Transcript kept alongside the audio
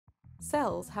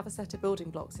Cells have a set of building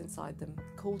blocks inside them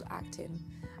called actin,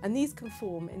 and these can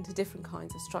form into different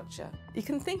kinds of structure. You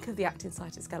can think of the actin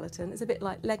cytoskeleton as a bit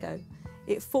like Lego.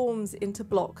 It forms into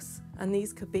blocks, and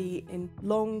these could be in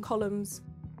long columns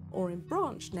or in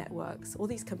branched networks, or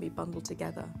these can be bundled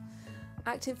together.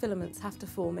 Actin filaments have to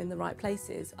form in the right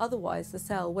places, otherwise the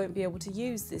cell won't be able to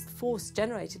use this force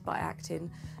generated by actin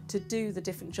to do the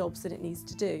different jobs that it needs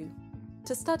to do.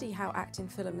 To study how actin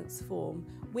filaments form,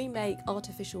 we make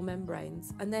artificial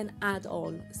membranes and then add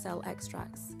on cell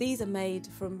extracts. These are made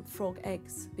from frog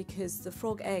eggs because the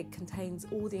frog egg contains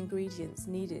all the ingredients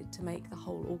needed to make the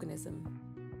whole organism.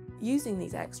 Using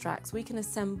these extracts, we can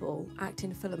assemble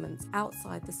actin filaments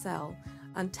outside the cell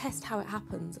and test how it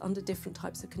happens under different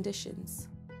types of conditions.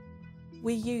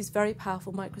 We use very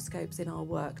powerful microscopes in our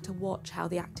work to watch how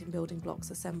the actin building blocks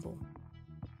assemble.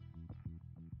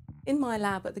 In my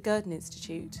lab at the Gurdon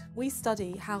Institute, we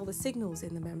study how the signals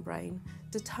in the membrane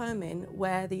determine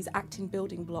where these actin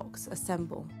building blocks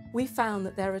assemble. We found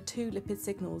that there are two lipid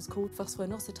signals called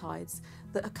phosphoinositides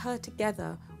that occur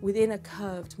together within a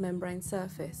curved membrane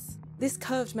surface. This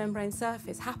curved membrane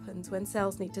surface happens when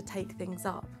cells need to take things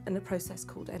up in a process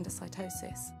called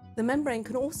endocytosis. The membrane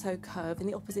can also curve in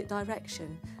the opposite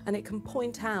direction, and it can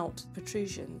point out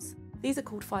protrusions. These are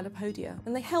called filopodia,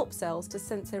 and they help cells to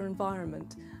sense their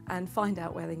environment and find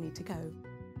out where they need to go.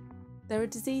 There are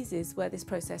diseases where this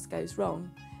process goes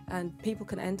wrong, and people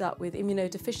can end up with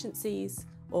immunodeficiencies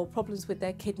or problems with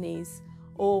their kidneys,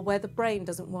 or where the brain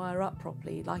doesn't wire up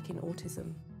properly, like in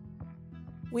autism.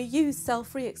 We use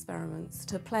cell-free experiments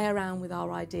to play around with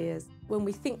our ideas. When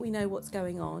we think we know what's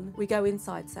going on, we go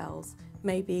inside cells,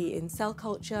 maybe in cell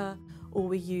culture, or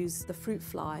we use the fruit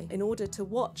fly in order to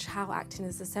watch how actin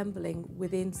is assembling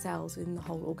within cells within the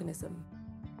whole organism.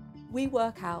 We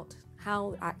work out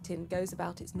how actin goes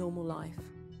about its normal life,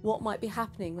 what might be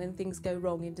happening when things go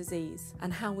wrong in disease,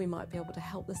 and how we might be able to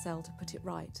help the cell to put it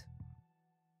right.